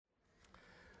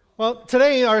Well,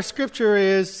 today our scripture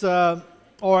is,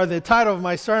 or the title of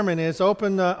my sermon is,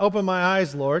 Open My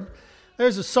Eyes, Lord.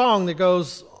 There's a song that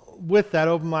goes with that,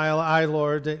 Open My Eye,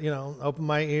 Lord, that, open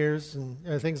my ears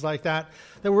and things like that,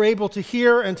 that we're able to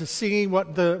hear and to see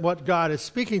what God is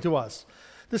speaking to us.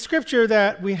 The scripture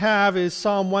that we have is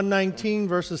Psalm 119,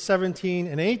 verses 17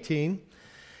 and 18.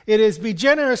 It is, "Be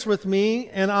generous with me,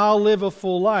 and I'll live a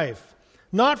full life.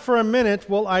 Not for a minute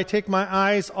will I take my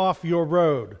eyes off your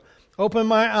road. Open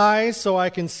my eyes so I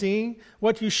can see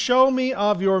what you show me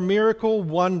of your miracle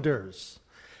wonders."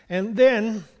 And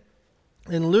then,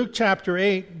 in Luke chapter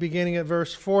 8, beginning at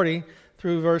verse 40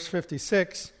 through verse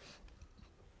 56,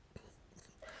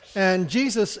 and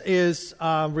Jesus is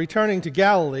returning to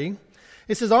Galilee.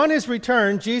 It says, "On his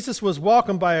return, Jesus was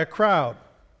welcomed by a crowd.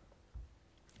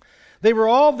 They were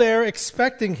all there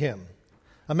expecting him.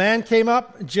 A man came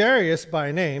up, Jairus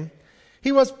by name.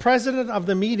 He was president of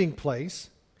the meeting place.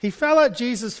 He fell at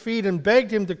Jesus' feet and begged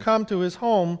him to come to his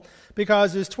home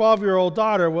because his 12-year-old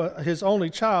daughter, his only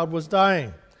child, was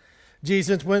dying.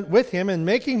 Jesus went with him, and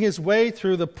making his way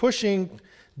through the pushing,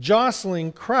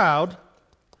 jostling crowd,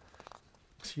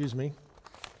 I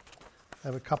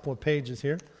have a couple of pages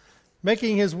here.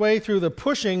 Making his way through the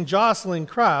pushing, jostling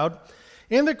crowd,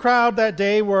 in the crowd that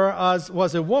day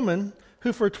was a woman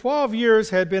who for 12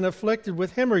 years had been afflicted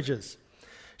with hemorrhages.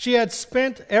 She had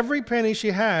spent every penny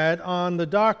she had on the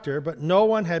doctor, but no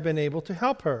one had been able to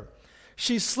help her.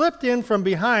 She slipped in from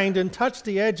behind and touched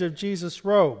the edge of Jesus'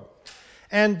 robe.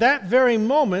 And that very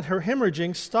moment, her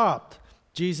hemorrhaging stopped.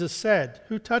 Jesus said,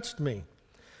 'Who touched me?'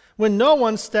 When no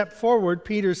one stepped forward,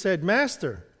 Peter said,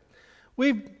 'Master,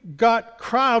 we've got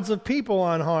crowds of people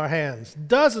on our hands.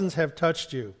 Dozens have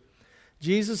touched you.'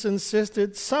 Jesus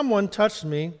insisted, 'Someone touched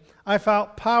me. I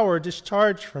felt power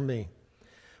discharged from me.'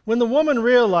 When the woman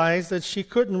realized that she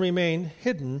couldn't remain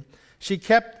hidden,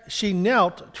 she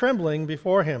knelt trembling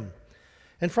before him.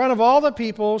 In front of all the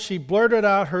people, she blurted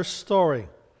out her story,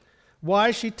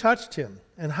 why she touched him,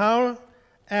 and how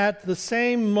at the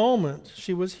same moment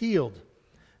she was healed.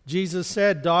 Jesus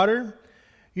said, 'Daughter,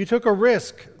 you took a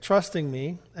risk trusting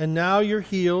me, and now you're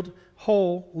healed,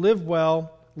 whole, live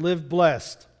well, live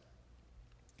blessed.'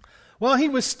 While he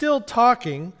was still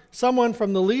talking, someone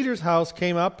from the leader's house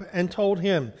came up and told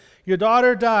him, 'Your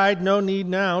daughter died, no need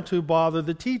now to bother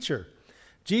the teacher.'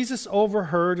 Jesus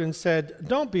overheard and said,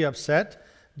 'Don't be upset,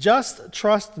 just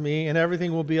trust me and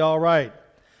everything will be all right.'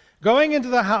 Going into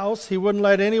the house, he wouldn't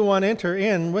let anyone enter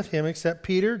in with him except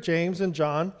Peter, James, and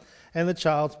John, and the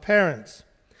child's parents.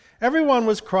 Everyone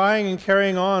was crying and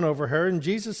carrying on over her, and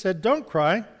Jesus said, 'Don't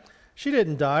cry. She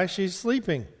didn't die, she's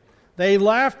sleeping.' They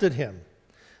laughed at him.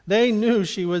 They knew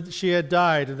she had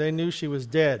died, and they knew she was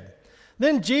dead.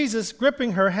 Then Jesus,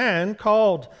 gripping her hand,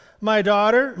 called, 'My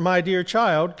daughter, my dear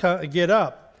child, get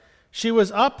up.' She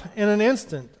was up in an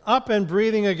instant, up and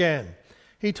breathing again.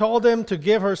 He told them to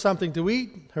give her something to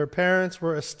eat. Her parents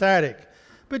were ecstatic.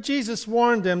 But Jesus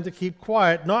warned them to keep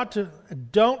quiet,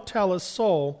 don't tell a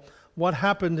soul what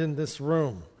happened in this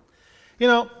room."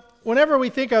 Whenever we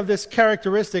think of this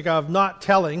characteristic of not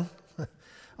telling,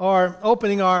 or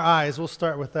opening our eyes, we'll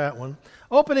start with that one.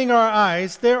 Opening our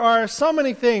eyes, there are so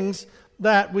many things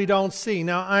that we don't see.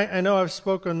 Now, I know I've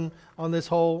spoken on this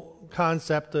whole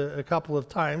concept a couple of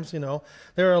times.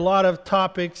 There are a lot of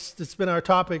topics, it's been our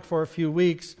topic for a few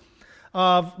weeks,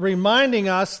 of reminding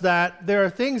us that there are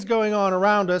things going on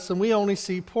around us and we only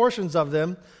see portions of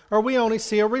them, or we only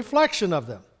see a reflection of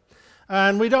them.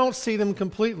 And we don't see them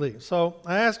completely. So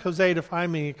I asked Jose to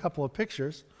find me a couple of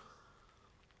pictures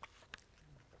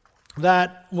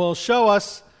that will show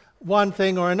us one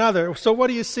thing or another. So what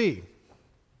do you see?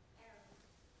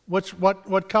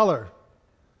 What color?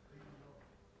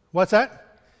 What's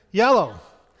that? Yellow.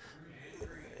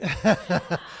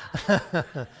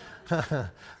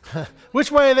 Which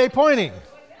way are they pointing?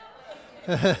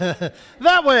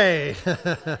 That way.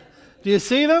 Do you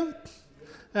see them?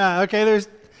 Okay,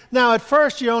 now at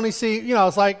first you only see,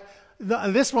 it's like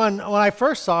this one, when I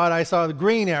first saw it, I saw the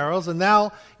green arrows, and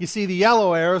now you see the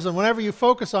yellow arrows, and whenever you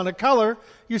focus on a color,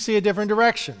 you see a different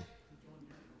direction.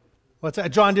 What's that?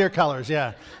 John Deere colors,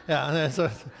 yeah. So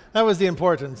that was the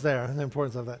importance there, the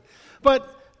importance of that.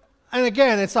 And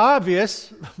again, it's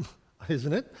obvious,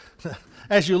 isn't it?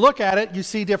 As you look at it, you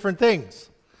see different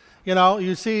things.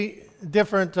 You see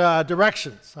different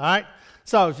directions, all right?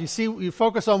 So if you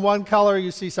focus on one color,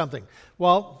 you see something.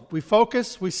 Well, we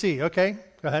focus, we see. Okay,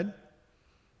 go ahead.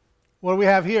 What do we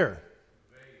have here?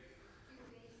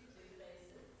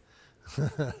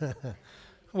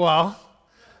 Well,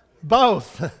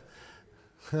 both.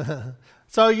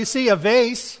 So you see a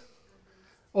vase,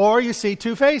 or you see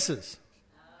two faces.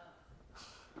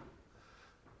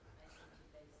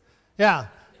 Yeah.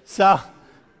 So,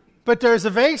 but there's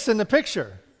a vase in the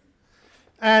picture.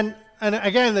 And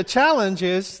again, the challenge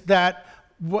is that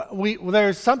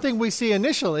there's something we see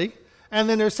initially, and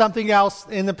then there's something else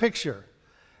in the picture.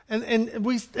 And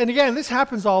again, this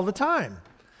happens all the time.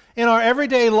 In our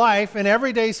everyday life and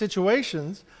everyday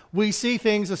situations, we see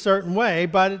things a certain way,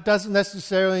 but it doesn't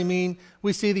necessarily mean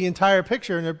we see the entire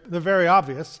picture, and they're very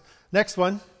obvious. Next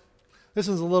one. This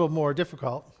is a little more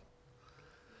difficult.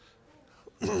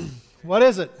 What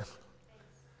is it?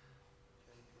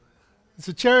 It's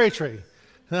a cherry tree.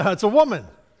 It's a woman.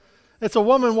 It's a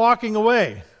woman walking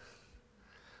away.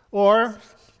 Or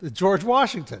it's George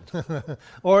Washington.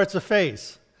 Or it's a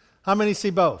face. How many see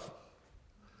both?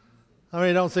 How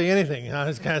many don't see anything?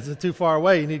 It's kind of too far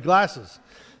away. You need glasses.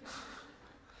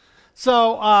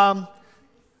 So,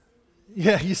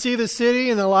 you see the city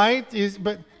and the light.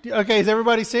 Okay, does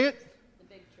everybody see it? The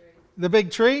big tree. The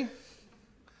big tree?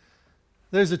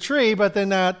 There's a tree, but then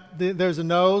there's a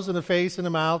nose and a face and a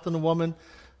mouth and a woman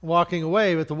walking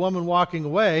away. But the woman walking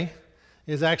away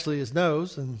is actually his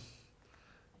nose. And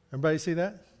everybody see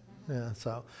that? Yeah.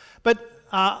 So, but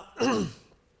and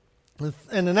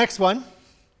the next one.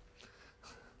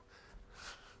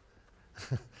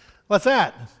 What's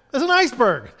that? It's an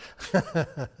iceberg.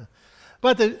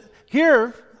 But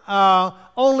here,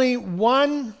 only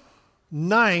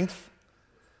 1/9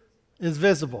 is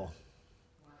visible.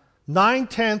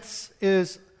 9/10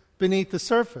 is beneath the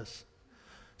surface.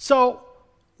 So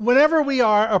whenever we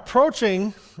are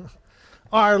approaching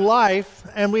our life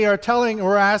and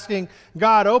we're asking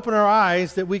God, open our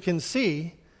eyes that we can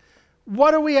see,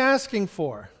 what are we asking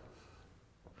for?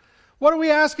 What are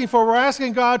we asking for? We're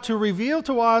asking God to reveal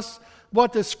to us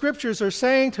what the Scriptures are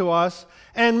saying to us,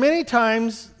 and many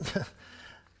times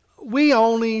we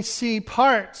only see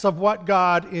parts of what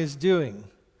God is doing.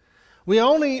 We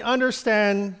only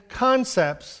understand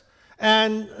concepts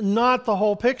and not the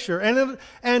whole picture.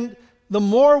 And the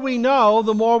more we know,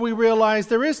 the more we realize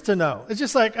there is to know. It's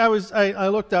just like I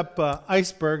looked up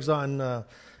icebergs in the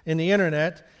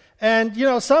internet,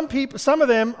 and some of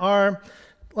them are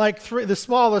like the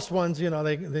smallest ones.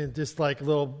 They're just like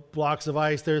little blocks of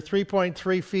ice. They're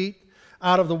 3.3 feet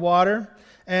out of the water,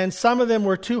 and some of them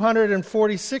were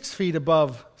 246 feet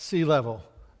above sea level.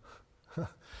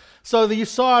 So you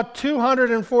saw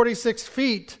 246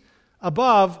 feet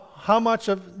above. How much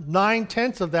of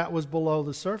 9/10 of that was below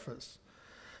the surface?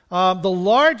 The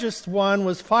largest one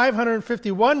was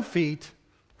 551 feet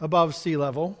above sea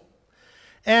level,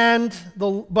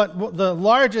 but the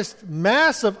largest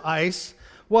mass of ice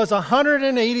was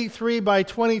 183 by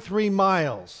 23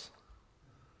 miles.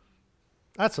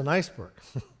 That's an iceberg.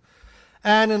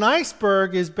 And an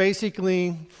iceberg is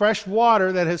basically fresh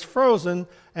water that has frozen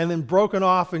and then broken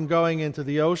off and going into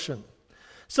the ocean.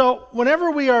 So whenever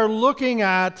we are looking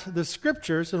at the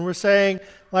Scriptures and we're saying,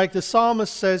 like the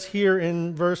psalmist says here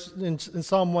in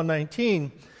Psalm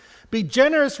 119, be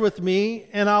generous with me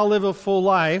and I'll live a full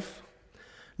life.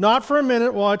 Not for a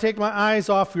minute will I take my eyes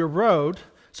off your road.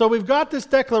 So we've got this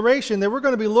declaration that we're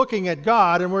going to be looking at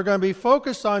God and we're going to be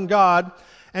focused on God,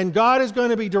 and God is going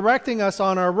to be directing us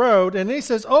on our road. And he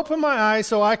says, open my eyes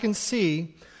so I can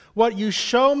see what you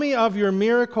show me of your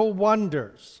miracle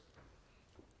wonders.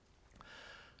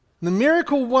 The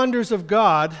miracle wonders of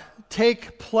God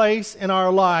take place in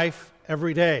our life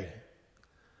every day.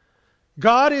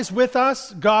 God is with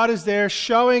us. God is there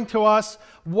showing to us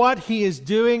what he is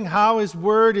doing, how his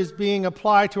word is being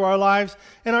applied to our lives.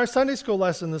 In our Sunday school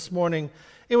lesson this morning,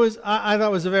 I thought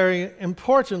it was a very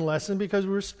important lesson because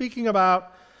we were speaking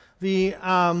about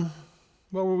what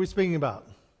were we speaking about?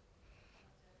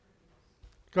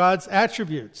 God's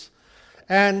attributes.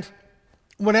 And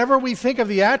whenever we think of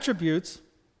the attributes,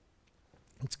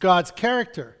 it's God's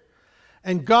character.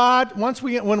 And God,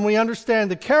 when we understand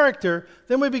the character,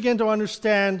 then we begin to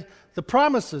understand the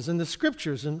promises in the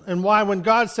Scriptures and why when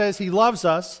God says he loves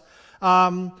us,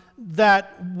 why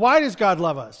does God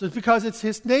love us? It's because it's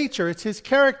his nature, it's his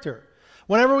character.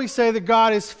 Whenever we say that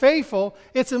God is faithful,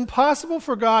 it's impossible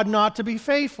for God not to be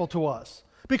faithful to us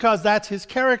because that's his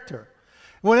character.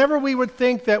 Whenever we would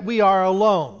think that we are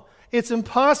alone, it's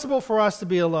impossible for us to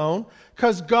be alone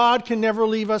because God can never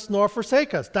leave us nor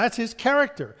forsake us. That's his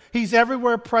character. He's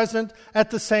everywhere present at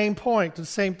the same point, at the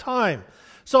same time.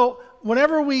 So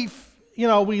whenever we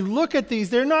look at these,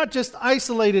 they're not just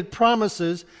isolated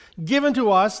promises given to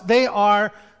us. They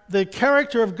are the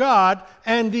character of God,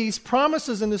 and these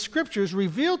promises in the Scriptures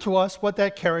reveal to us what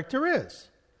that character is,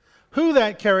 who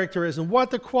that character is, and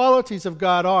what the qualities of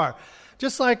God are.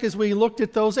 Just like as we looked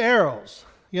at those arrows,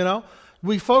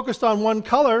 we focused on one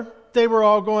color, they were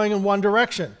all going in one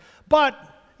direction. But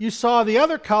you saw the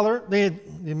other color,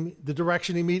 the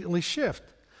direction immediately shift.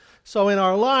 So in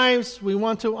our lives, we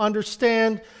want to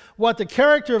understand what the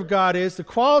character of God is, the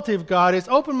quality of God is.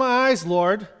 Open my eyes,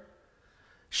 Lord.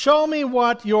 Show me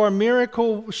your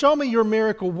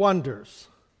miracle wonders.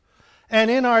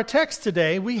 And in our text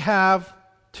today, we have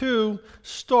two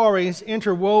stories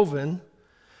interwoven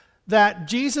that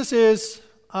Jesus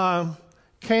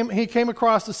came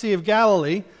across the Sea of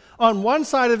Galilee. On one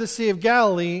side of the Sea of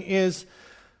Galilee is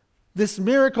this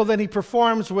miracle that he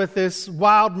performs with this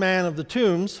wild man of the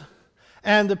tombs,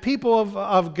 and the people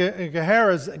of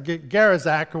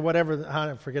Gerizak, or whatever,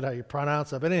 I forget how you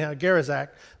pronounce it, but anyhow, Gerizak,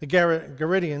 the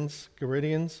Garidians,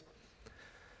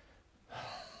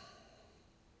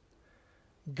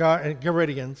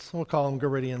 we'll call them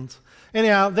Garidians.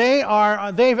 Anyhow,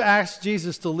 they've asked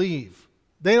Jesus to leave.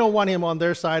 They don't want him on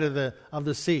their side of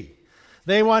the sea.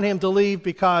 They want him to leave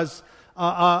because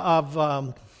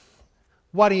of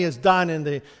what he has done in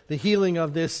the healing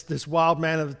of this wild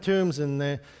man of the tombs,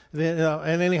 and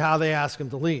anyhow they ask him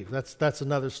to leave. That's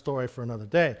another story for another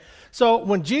day. So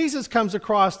when Jesus comes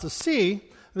across the Sea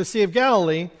of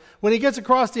Galilee, when he gets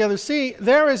across the other sea,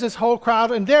 there is this whole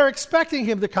crowd, and they're expecting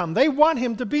him to come. They want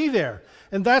him to be there.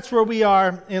 And that's where we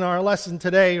are in our lesson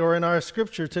today, or in our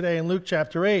scripture today in Luke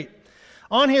chapter 8.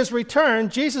 On his return,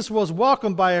 Jesus was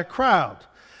welcomed by a crowd.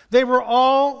 They were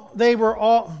all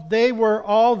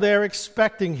there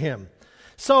expecting him.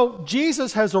 So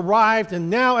Jesus has arrived, and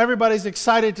now everybody's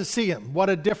excited to see him. What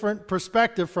a different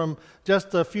perspective from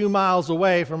just a few miles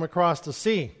away from across the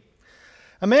sea.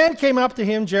 A man came up to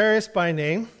him, Jairus by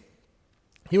name.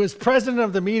 He was president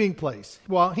of the meeting place.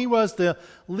 Well, he was the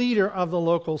leader of the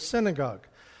local synagogue.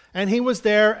 And he was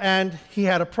there, and he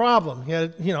had a problem. He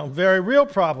had a very real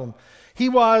problem. He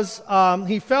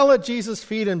fell at Jesus'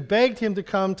 feet and begged him to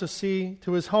come to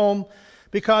his home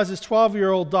because his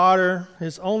 12-year-old daughter,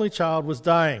 his only child, was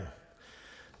dying.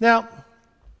 Now,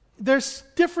 there's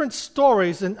different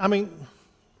stories, and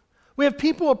we have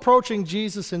people approaching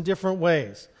Jesus in different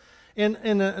ways. In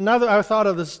another, I thought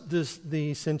of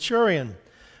the centurion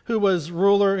who was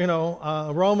ruler,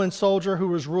 a Roman soldier who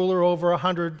was ruler over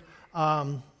 100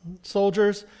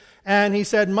 soldiers. And he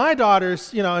said, my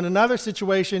daughter's, in another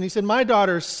situation, he said, my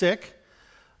daughter's sick,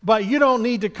 but you don't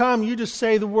need to come. You just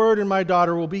say the word and my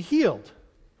daughter will be healed.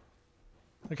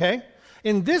 Okay?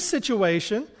 In this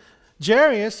situation,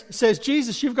 Jairus says,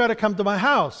 Jesus, you've got to come to my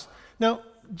house. Now,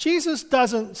 Jesus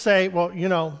doesn't say, well, you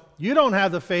don't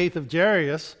have the faith of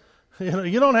Jairus.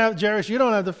 You don't have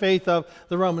the faith of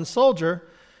the Roman soldier.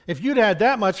 If you'd had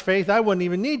that much faith, I wouldn't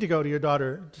even need to go to your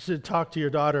daughter, to talk to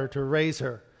your daughter, to raise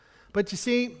her. But you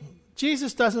see,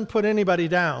 Jesus doesn't put anybody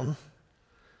down.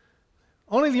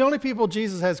 The only people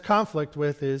Jesus has conflict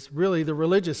with is really the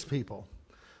religious people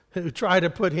who try to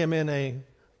put him in a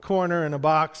corner, in a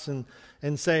box, and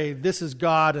say, this is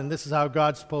God and this is how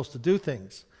God's supposed to do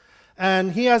things.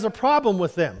 And he has a problem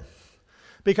with them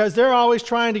because they're always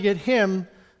trying to get him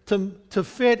to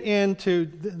fit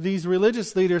into, these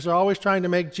religious leaders are always trying to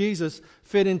make Jesus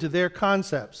fit into their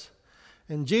concepts.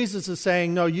 And Jesus is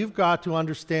saying, no, you've got to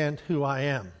understand who I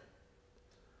am.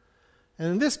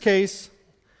 And in this case,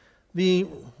 the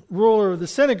ruler of the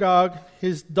synagogue,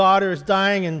 his daughter is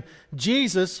dying, and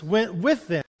Jesus went with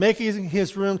them, making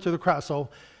his room to the crowd. So,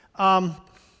 any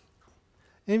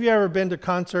of you ever been to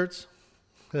concerts?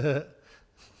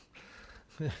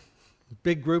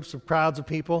 Big groups of crowds of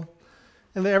people.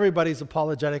 And everybody's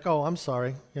apologetic. Oh, I'm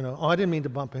sorry. I didn't mean to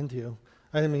bump into you.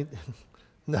 I didn't mean...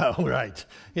 No, right.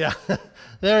 Yeah.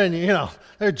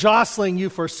 They're jostling you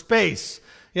for space.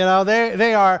 You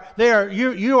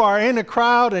are in a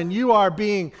crowd and you are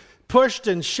being pushed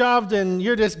and shoved and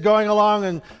you're just going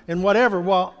along and whatever.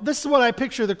 Well, this is what I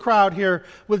picture the crowd here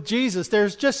with Jesus.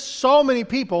 There's just so many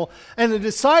people, and the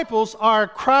disciples are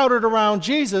crowded around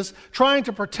Jesus trying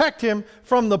to protect him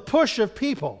from the push of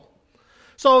people.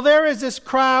 So there is this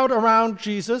crowd around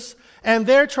Jesus, and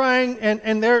they're trying,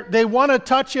 and they want to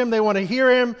touch him, they want to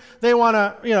hear him, they want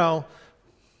to,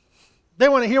 they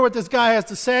want to hear what this guy has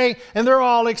to say, and they're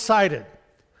all excited.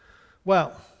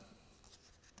 Well,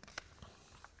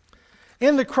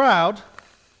 in the crowd,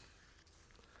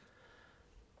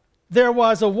 there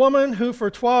was a woman who for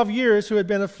 12 years who had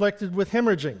been afflicted with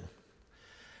hemorrhaging.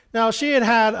 Now, she had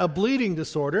had a bleeding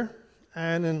disorder,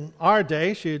 and in our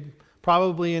day, she'd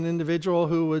probably an individual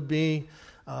who would be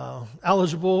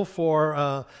eligible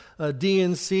for a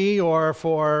D&C or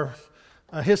for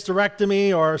a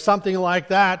hysterectomy or something like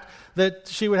that, that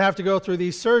she would have to go through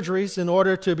these surgeries in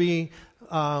order to be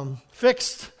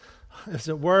fixed, as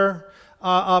it were,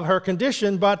 of her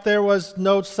condition, but there was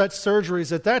no such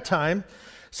surgeries at that time.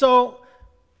 So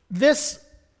this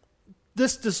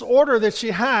this disorder that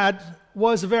she had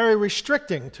was very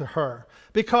restricting to her,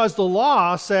 because the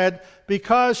law said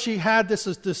because she had this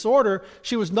disorder,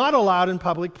 she was not allowed in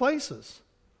public places.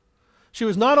 She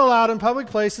was not allowed in public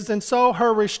places, and so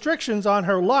her restrictions on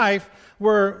her life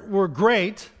were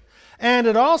great. And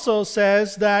it also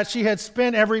says that she had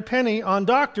spent every penny on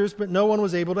doctors, but no one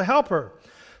was able to help her.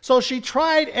 So she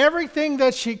tried everything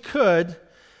that she could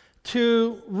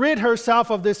to rid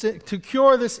herself of this, to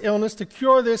cure this illness, to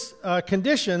cure this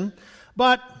condition,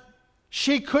 but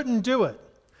she couldn't do it.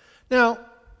 Now,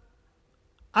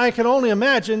 I can only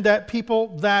imagine that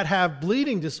people that have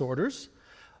bleeding disorders,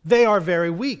 they are very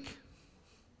weak,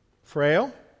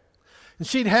 frail. And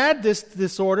she'd had this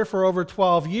disorder for over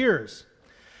 12 years.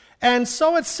 And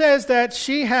so it says that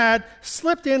she had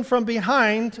slipped in from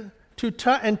behind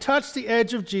and touched the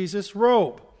edge of Jesus'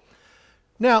 robe.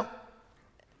 Now,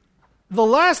 the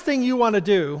last thing you want to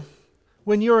do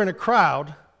when you're in a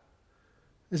crowd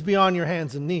is be on your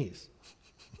hands and knees.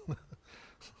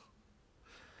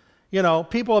 You know,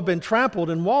 people have been trampled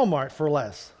in Walmart for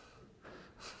less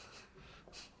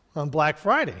on Black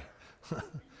Friday,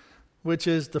 which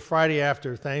is the Friday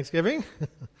after Thanksgiving.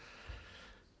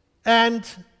 And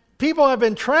people have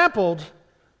been trampled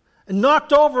and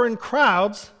knocked over in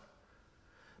crowds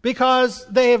because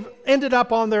they have ended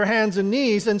up on their hands and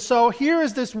knees. And so here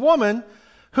is this woman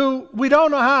who we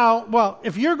don't know how. Well,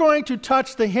 if you're going to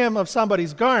touch the hem of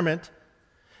somebody's garment,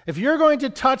 if you're going to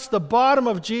touch the bottom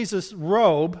of Jesus'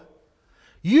 robe,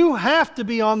 you have to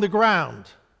be on the ground.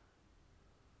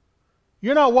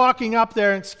 You're not walking up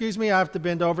there and, excuse me, I have to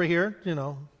bend over here, you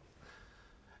know.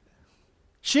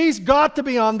 She's got to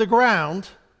be on the ground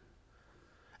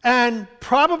and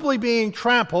probably being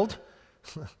trampled.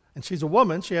 And she's a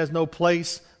woman. She has no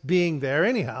place being there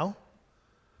anyhow,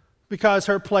 because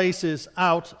her place is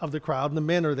out of the crowd and the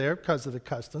men are there because of the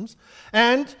customs.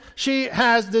 And she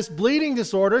has this bleeding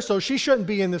disorder, so she shouldn't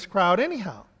be in this crowd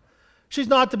anyhow. She's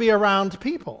not to be around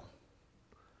people.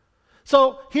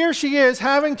 So here she is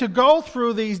having to go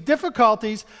through these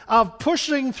difficulties of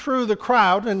pushing through the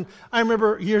crowd. And I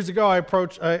remember years ago I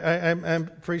preached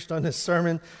on this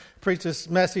sermon, preached this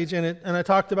message in it, and I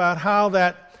talked about how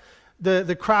that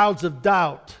the crowds of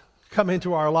doubt come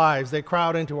into our lives. They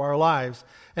crowd into our lives,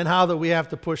 and how that we have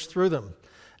to push through them.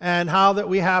 And how that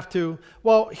we have to,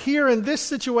 well, here in this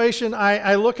situation,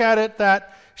 I look at it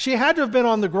that she had to have been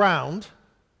on the ground.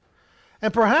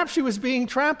 And perhaps she was being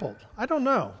trampled. I don't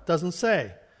know. It doesn't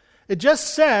say. It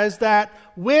just says that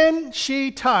when she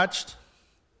touched,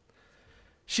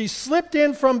 she slipped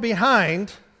in from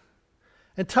behind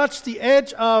and touched the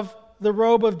edge of the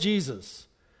robe of Jesus.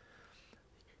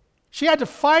 She had to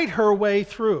fight her way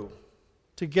through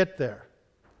to get there.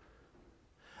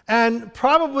 And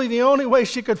probably the only way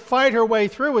she could fight her way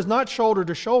through was not shoulder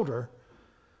to shoulder,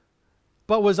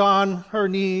 but was on her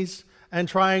knees and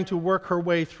trying to work her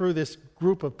way through this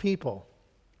group of people.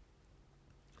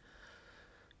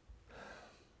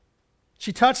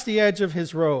 She touched the edge of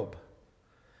his robe.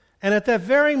 And at that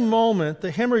very moment,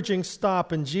 the hemorrhaging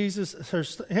stopped, and Jesus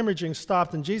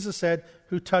said,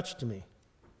 "Who touched me?"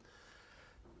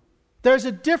 There's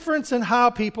a difference in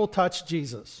how people touch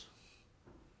Jesus.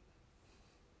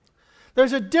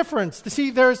 There's a difference. See,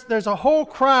 there's a whole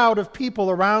crowd of people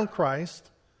around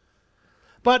Christ,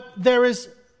 but there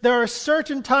are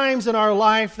certain times in our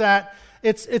life that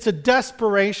it's a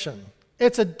desperation.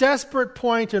 It's a desperate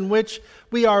point in which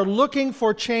we are looking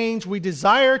for change, we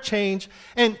desire change,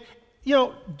 and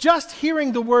just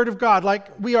hearing the Word of God,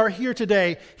 like we are here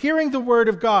today, hearing the Word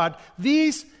of God,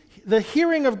 the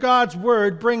hearing of God's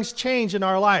Word brings change in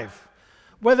our life.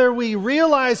 Whether we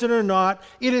realize it or not,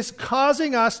 it is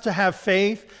causing us to have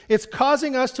faith. It's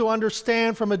causing us to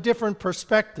understand from a different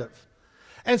perspective.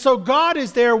 And so God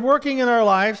is there working in our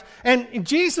lives. And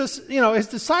Jesus, his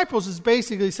disciples is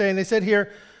basically saying, they said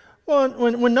here, well,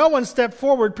 when no one stepped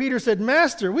forward, Peter said,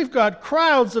 "Master, we've got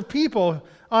crowds of people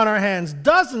on our hands.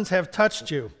 Dozens have touched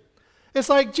you." It's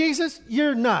like, Jesus,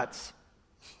 you're nuts.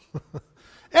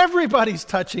 Everybody's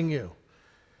touching you.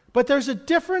 But there's a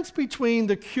difference between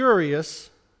the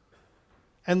curious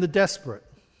and the desperate.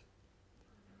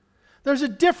 There's a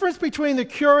difference between the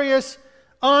curious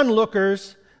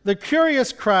onlookers, the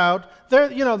curious crowd. They're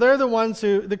the ones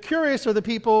the curious are the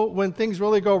people when things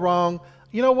really go wrong.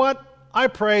 You know what? I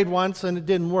prayed once and it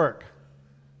didn't work.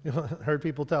 Heard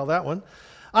people tell that one.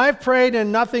 I've prayed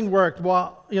and nothing worked.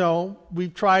 Well,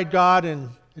 we've tried God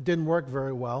and it didn't work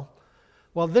very well.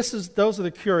 Well, those are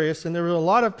the curious, and there were a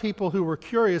lot of people who were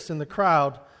curious in the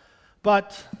crowd,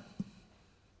 but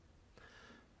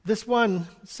this one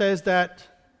says that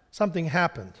something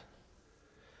happened.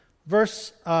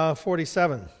 Verse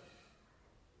 47.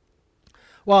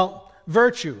 Well,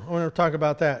 virtue, I want to talk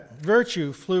about that.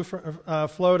 Virtue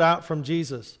flowed out from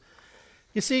Jesus.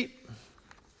 You see,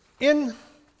 in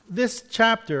this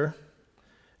chapter,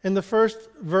 in the first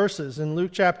verses, in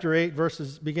Luke chapter 8,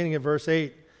 beginning at verse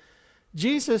 8,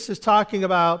 Jesus is talking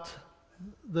about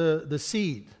the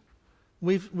seed.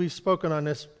 We've spoken on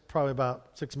this probably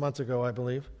about 6 months ago, I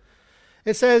believe.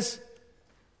 It says,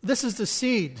 this is the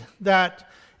seed that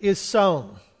is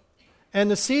sown.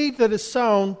 And the seed that is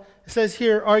sown, it says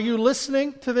here, are you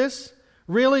listening to this?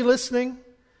 Really listening?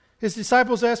 His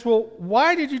disciples asked, well,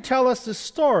 why did you tell us this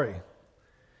story?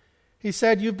 He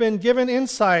said, you've been given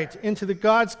insight into the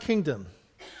God's kingdom.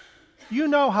 You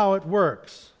know how it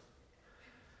works.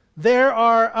 There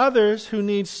are others who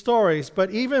need stories,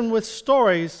 but even with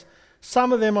stories,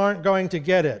 some of them aren't going to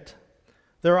get it.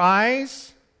 Their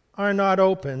eyes are not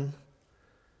open.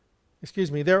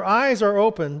 Their eyes are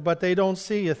open, but they don't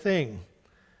see a thing.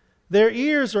 Their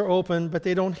ears are open, but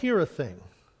they don't hear a thing.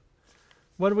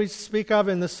 What do we speak of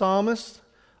in the psalmist?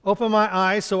 Open my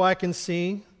eyes so I can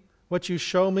see what you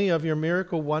show me of your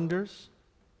miracle wonders.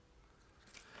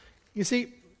 You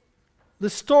see, the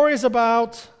story is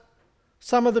about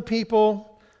some of the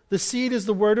people. The seed is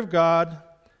the word of God.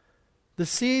 The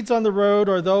seeds on the road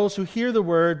are those who hear the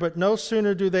word, but no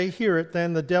sooner do they hear it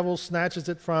than the devil snatches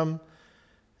it from,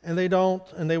 and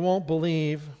they won't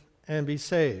believe and be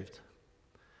saved.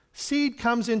 Seed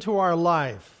comes into our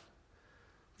life.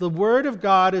 The word of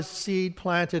God is seed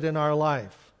planted in our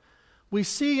life. We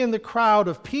see in the crowd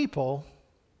of people,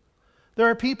 there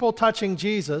are people touching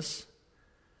Jesus,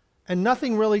 and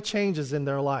nothing really changes in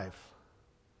their life.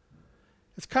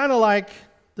 It's kind of like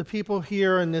the people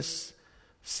here in this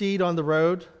seed on the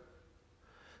road.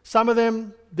 Some of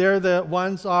them, they're the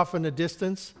ones off in the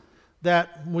distance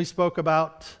that we spoke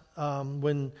about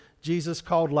when Jesus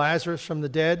called Lazarus from the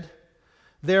dead.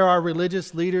 There are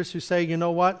religious leaders who say, you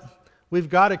know what? We've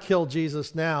got to kill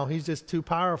Jesus now. He's just too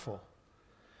powerful.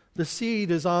 The seed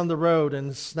is on the road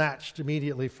and snatched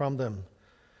immediately from them.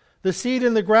 The seed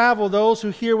in the gravel, those who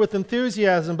hear with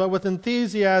enthusiasm, but with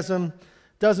enthusiasm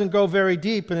doesn't go very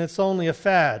deep, and it's only a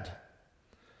fad.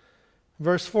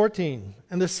 Verse 14,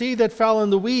 and the seed that fell in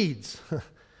the weeds,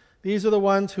 these are the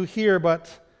ones who hear,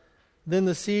 but then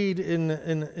the seed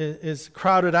is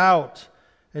crowded out,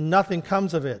 and nothing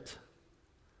comes of it.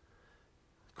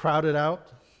 Crowded out.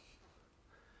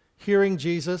 Hearing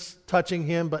Jesus, touching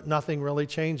him, but nothing really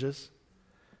changes.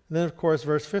 And then, of course,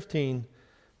 verse 15,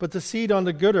 but the seed on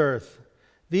the good earth,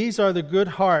 these are the good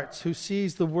hearts who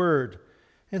seize the word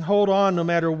and hold on no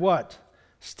matter what,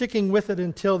 sticking with it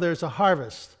until there's a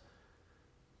harvest.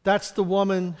 That's the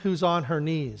woman who's on her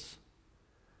knees,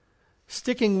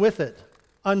 sticking with it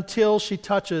until she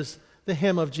touches the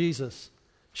hem of Jesus.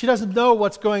 She doesn't know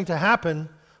what's going to happen,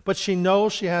 but she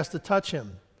knows she has to touch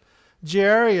him.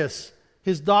 Jairus,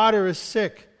 his daughter is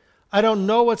sick. I don't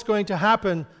know what's going to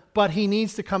happen, but he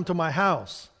needs to come to my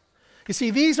house. You see,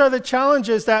 these are the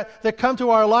challenges that come to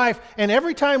our life, and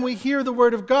every time we hear the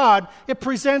word of God, it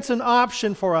presents an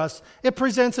option for us. It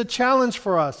presents a challenge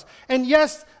for us. And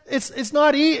yes, it's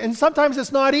not and sometimes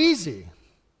it's not easy.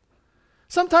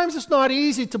 Sometimes it's not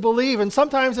easy to believe, and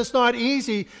sometimes it's not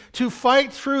easy to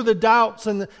fight through the doubts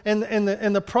and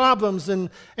the problems and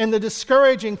the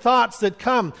discouraging thoughts that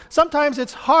come. Sometimes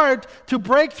it's hard to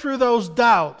break through those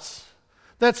doubts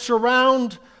that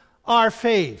surround our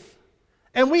faith.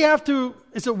 And we have to,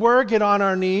 as it were, get on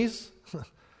our knees,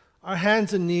 our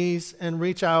hands and knees, and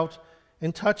reach out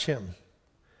and touch him.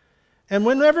 And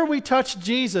whenever we touch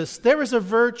Jesus, there is a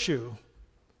virtue.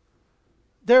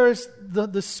 There is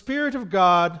the Spirit of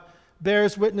God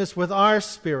bears witness with our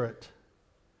spirit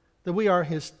that we are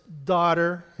his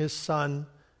daughter, his son.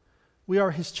 We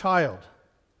are his child.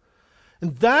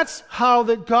 And that's how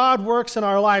that God works in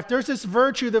our life. There's this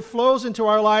virtue that flows into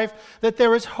our life, that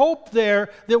there is hope there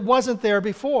that wasn't there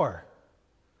before.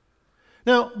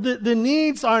 Now, the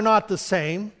needs are not the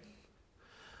same.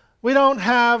 We don't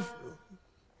have,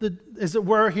 as it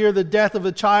were here, the death of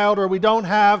a child, or we don't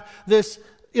have this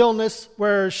illness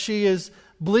where she is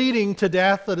bleeding to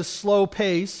death at a slow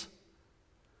pace.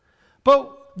 But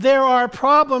there are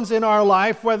problems in our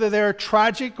life, whether they're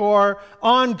tragic or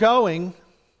ongoing.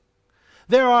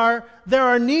 There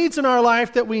are needs in our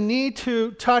life that we need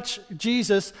to touch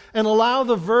Jesus and allow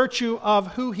the virtue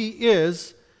of who he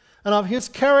is and of his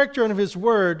character and of his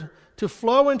word to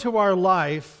flow into our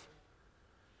life,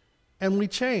 and we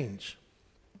change.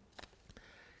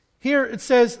 Here it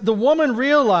says, the woman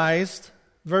realized,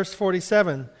 verse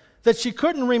 47, that she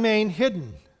couldn't remain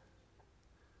hidden.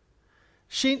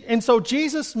 And so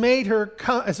Jesus made her,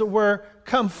 as it were,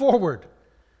 come forward.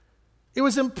 It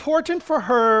was important for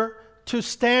her to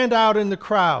stand out in the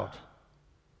crowd.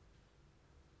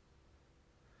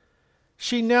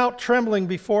 She knelt trembling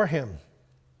before him.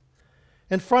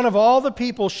 In front of all the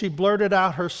people, she blurted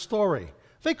out her story.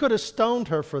 They could have stoned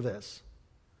her for this,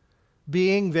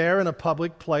 being there in a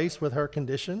public place with her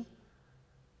condition.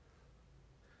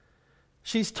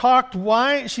 She spoke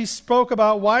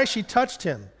about why she touched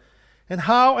him and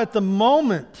how at the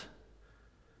moment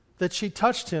that she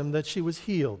touched him that she was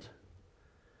healed.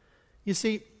 You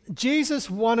see, Jesus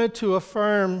wanted to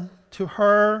affirm to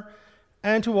her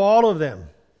and to all of them,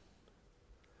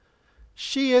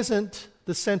 she isn't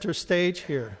the center stage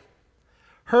here.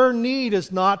 Her need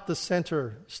is not the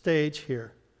center stage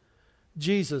here.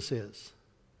 Jesus is.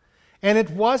 And it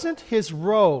wasn't his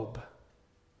robe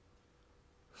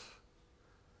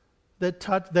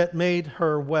that made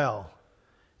her well.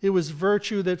 It was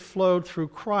virtue that flowed through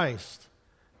Christ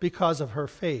because of her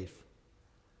faith.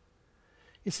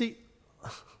 You see,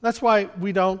 that's why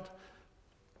we don't...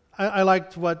 I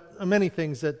liked many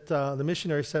things that the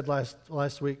missionary said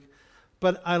last week,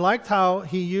 but I liked how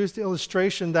he used the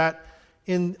illustration that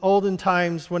in olden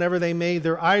times, whenever they made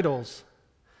their idols,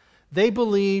 they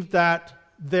believed that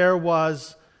there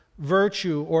was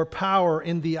virtue or power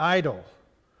in the idol.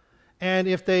 And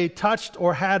if they touched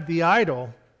or had the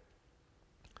idol,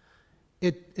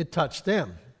 it touched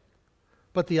them.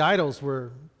 But the idols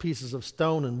were pieces of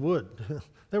stone and wood.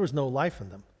 There was no life in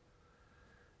them.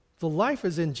 The life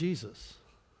is in Jesus.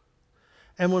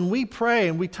 And when we pray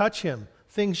and we touch him,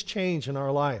 things change in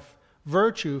our life.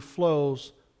 Virtue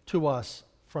flows to us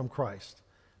from Christ.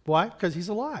 Why? Because he's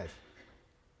alive.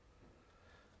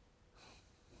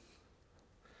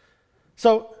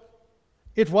 So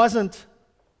it wasn't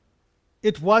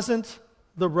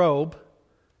the robe,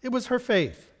 it was her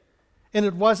faith. And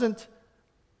it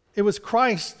was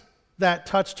Christ that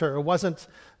touched her. It wasn't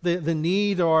the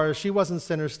need, or she wasn't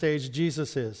center stage,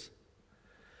 Jesus is.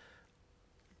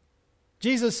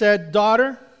 Jesus said,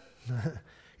 "Daughter,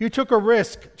 you took a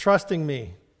risk trusting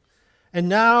me, and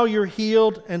now you're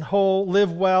healed and whole.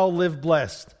 Live well, live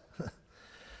blessed."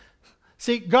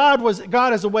 See, God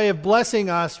is a way of blessing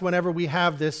us whenever we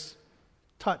have this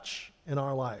touch in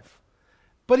our life.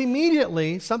 But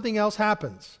immediately, something else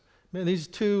happens. These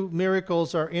two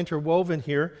miracles are interwoven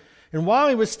here. And while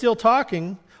he was still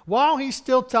talking, while he's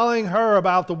still telling her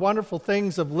about the wonderful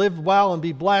things of live well and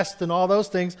be blessed and all those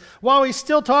things, while he's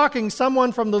still talking,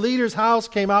 someone from the leader's house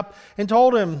came up and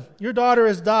told him, "Your daughter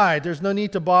has died. There's no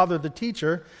need to bother the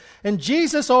teacher." And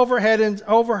Jesus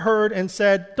overheard and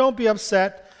said, "Don't be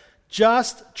upset.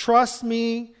 Just trust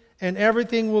me and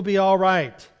everything will be all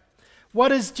right."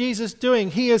 What is Jesus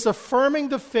doing? He is affirming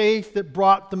the faith that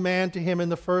brought the man to him in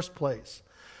the first place.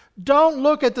 Don't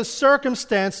look at the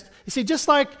circumstance. You see, just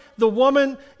like the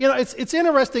woman, it's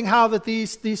interesting how that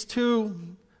these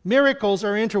two miracles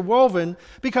are interwoven,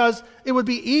 because it would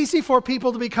be easy for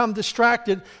people to become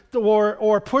distracted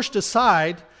or pushed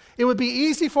aside. It would be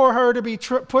easy for her to be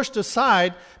pushed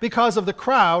aside because of the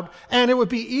crowd, and it would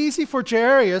be easy for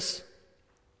Jairus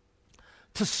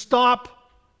to stop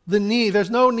the need.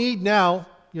 There's no need now.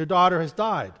 Your daughter has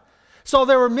died. So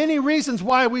there are many reasons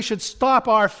why we should stop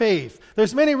our faith.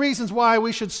 There's many reasons why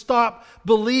we should stop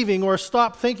believing or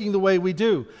stop thinking the way we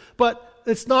do. But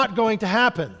it's not going to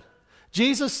happen.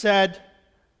 Jesus said,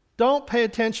 don't pay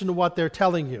attention to what they're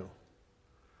telling you.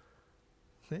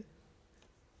 See?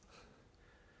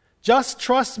 Just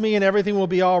trust me and everything will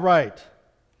be all right.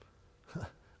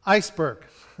 Iceberg.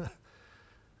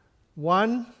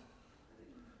 1/10?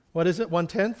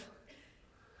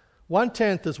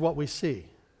 1/10 is what we see.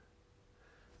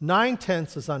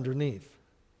 9/10 is underneath.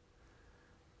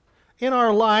 In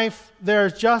our life,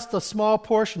 there's just a small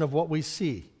portion of what we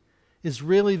see is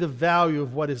really the value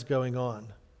of what is going on.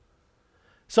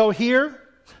 So here,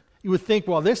 you would think,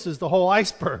 well, this is the whole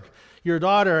iceberg. Your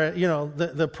daughter,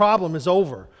 the problem is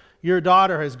over. Your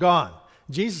daughter has gone.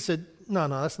 Jesus said, no,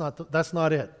 that's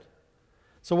not it.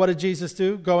 So what did Jesus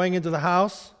do? Going into the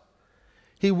house,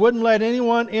 he wouldn't let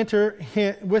anyone enter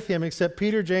with him except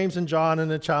Peter, James, and John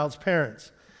and the child's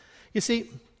parents. You see,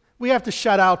 we have to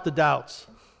shut out the doubts,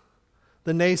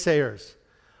 the naysayers.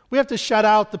 We have to shut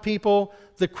out the people,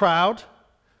 the crowd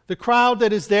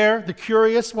that is there, the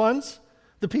curious ones,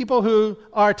 the people who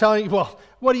are telling you, well,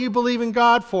 what do you believe in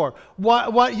God for?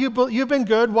 You've been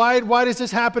good. Why does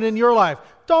this happen in your life?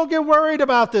 Don't get worried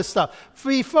about this stuff.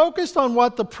 Be focused on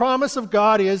what the promise of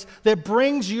God is that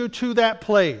brings you to that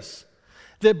place.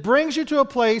 That brings you to a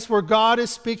place where God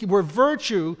is speaking, where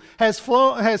virtue has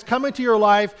come into your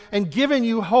life and given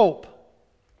you hope.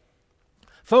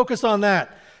 Focus on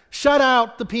that. Shut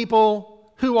out the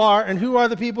people who are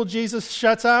the people Jesus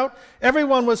shuts out?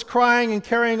 Everyone was crying and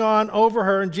carrying on over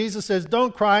her, and Jesus says,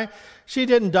 don't cry. She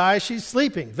didn't die. She's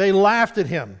sleeping. They laughed at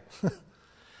him.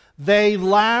 They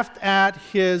laughed at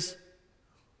his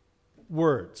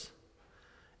words.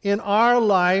 In our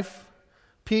life,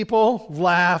 people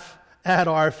laugh at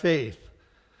our faith.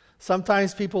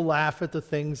 Sometimes people laugh at the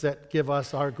things that give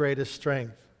us our greatest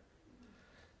strength.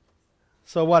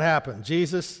 So what happened?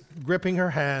 Jesus, gripping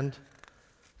her hand,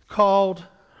 called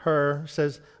her,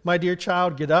 says, my dear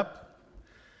child, get up.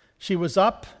 She was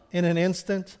up in an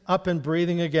instant, up and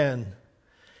breathing again.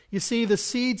 You see, the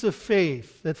seeds of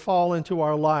faith that fall into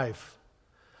our life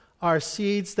are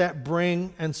seeds that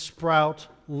bring and sprout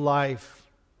life.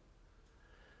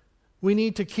 We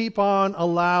need to keep on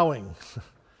allowing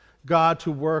God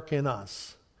to work in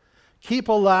us. Keep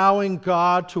allowing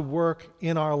God to work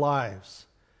in our lives.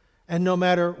 And no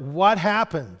matter what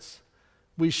happens,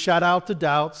 we shut out the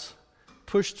doubts,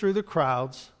 push through the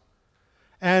crowds,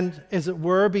 and, as it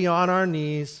were, be on our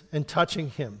knees and touching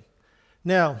him.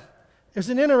 Now, there's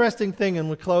an interesting thing, and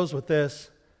we close with this.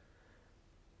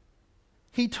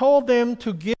 He told them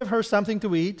to give her something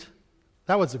to eat.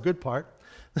 That was the good part.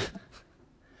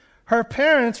 Her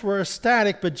parents were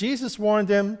ecstatic, but Jesus warned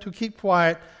them to keep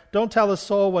quiet. Don't tell a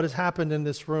soul what has happened in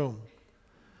this room.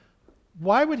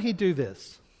 Why would he do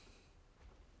this?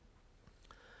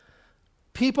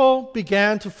 People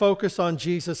began to focus on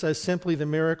Jesus as simply the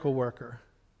miracle worker.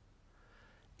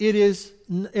 It is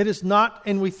not,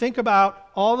 and we think about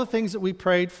all the things that we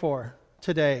prayed for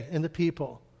today in the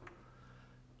people.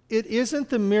 It isn't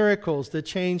the miracles that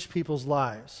change people's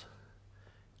lives.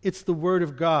 It's the Word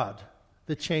of God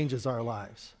that changes our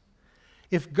lives.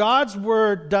 If God's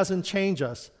Word doesn't change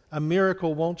us, a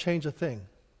miracle won't change a thing.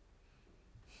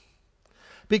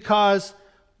 Because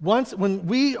when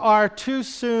we too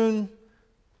soon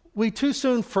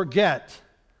forget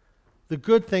the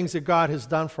good things that God has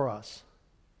done for us.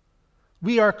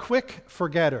 We are quick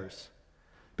forgetters.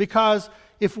 Because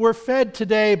if we're fed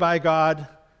today by God,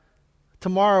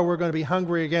 tomorrow we're going to be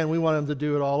hungry again. We want him to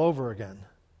do it all over again.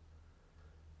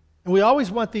 And we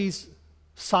always want these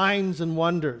signs and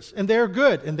wonders. And they're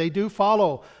good, and they do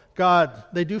follow God.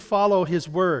 They do follow his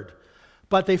word.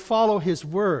 But they follow his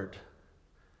word.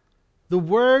 The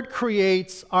word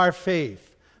creates our faith.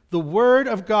 The Word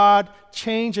of God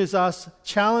changes us,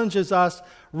 challenges us,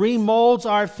 remolds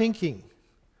our thinking.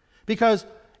 Because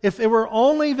if it were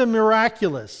only the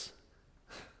miraculous,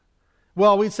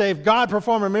 well, we'd say if God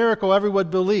performed a miracle, everyone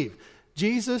would believe.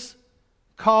 Jesus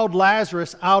called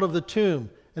Lazarus out of the tomb,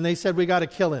 and they said, we got to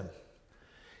kill him.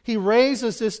 He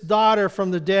raises this daughter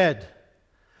from the dead.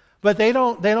 But they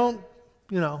don't,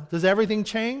 does everything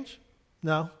change?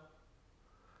 No.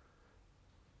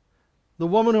 The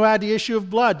woman who had the issue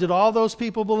of blood, did all those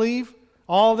people believe?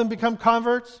 All of them become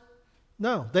converts?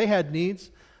 No, they had needs.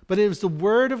 But it was the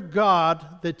Word of God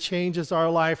that changes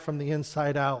our life from the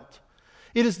inside out.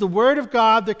 It is the Word of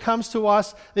God that comes to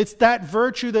us. It's that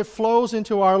virtue that flows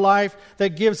into our life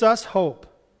that gives us hope.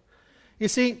 You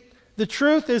see, the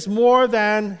truth is more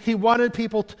than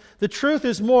the truth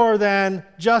is more than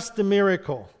just the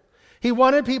miracle. He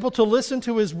wanted people to listen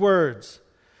to his words.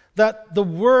 That the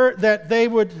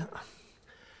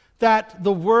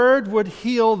word would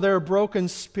heal their broken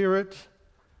spirit,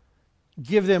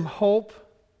 give them hope,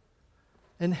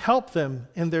 and help them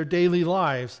in their daily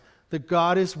lives that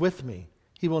God is with me.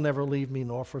 He will never leave me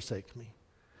nor forsake me.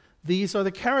 These are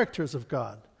the characters of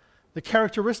God, the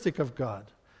characteristic of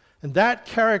God. And that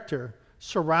character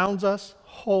surrounds us,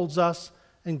 holds us,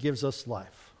 and gives us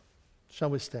life.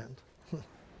 Shall we stand?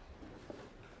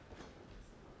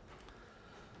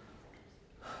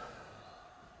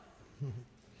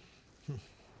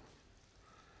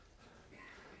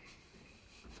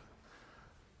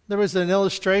 There was an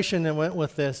illustration that went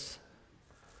with this.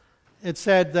 It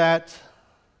said that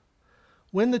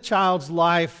when the child's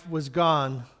life was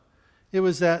gone, it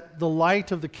was that the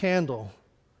light of the candle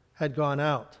had gone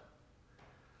out.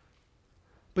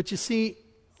 But you see,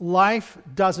 life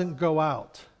doesn't go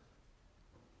out.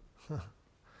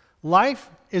 Life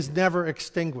is never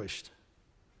extinguished.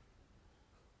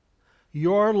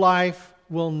 Your life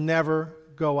will never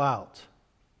go out.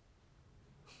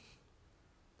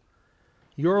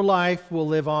 Your life will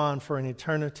live on for an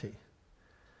eternity.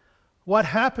 What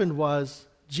happened was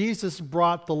Jesus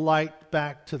brought the light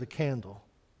back to the candle.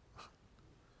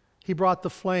 He brought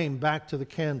the flame back to the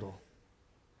candle.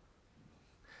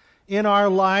 In our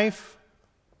life,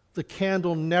 the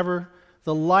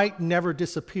light never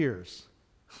disappears.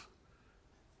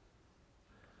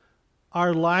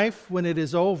 Our life, when it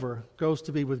is over, goes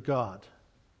to be with God.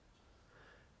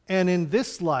 And in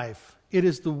this life, It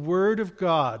is the Word of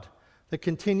God that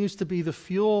continues to be the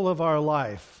fuel of our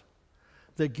life,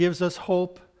 that gives us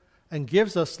hope and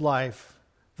gives us life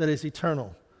that is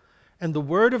eternal. And the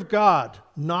Word of God,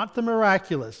 not the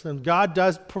miraculous, and God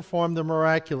does perform the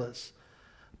miraculous,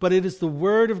 but it is the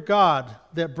Word of God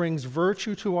that brings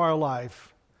virtue to our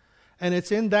life. And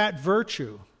it's in that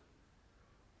virtue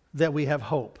that we have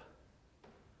hope.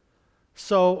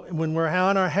 So when we're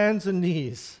on our hands and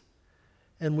knees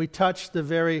and we touch the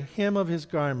very hem of his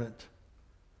garment,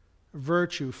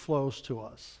 virtue flows to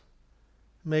us,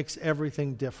 makes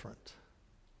everything different.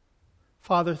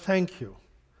 Father, thank you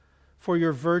for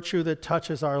your virtue that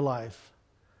touches our life.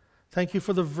 Thank you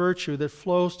for the virtue that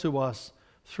flows to us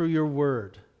through your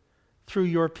word, through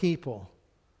your people,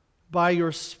 by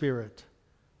your Spirit.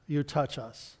 You touch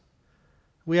us.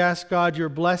 We ask God your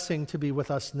blessing to be with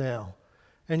us now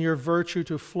and your virtue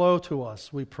to flow to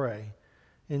us, we pray,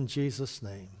 in Jesus'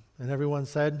 name. And everyone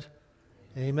said,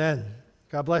 Amen.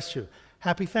 God bless you.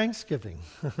 Happy Thanksgiving.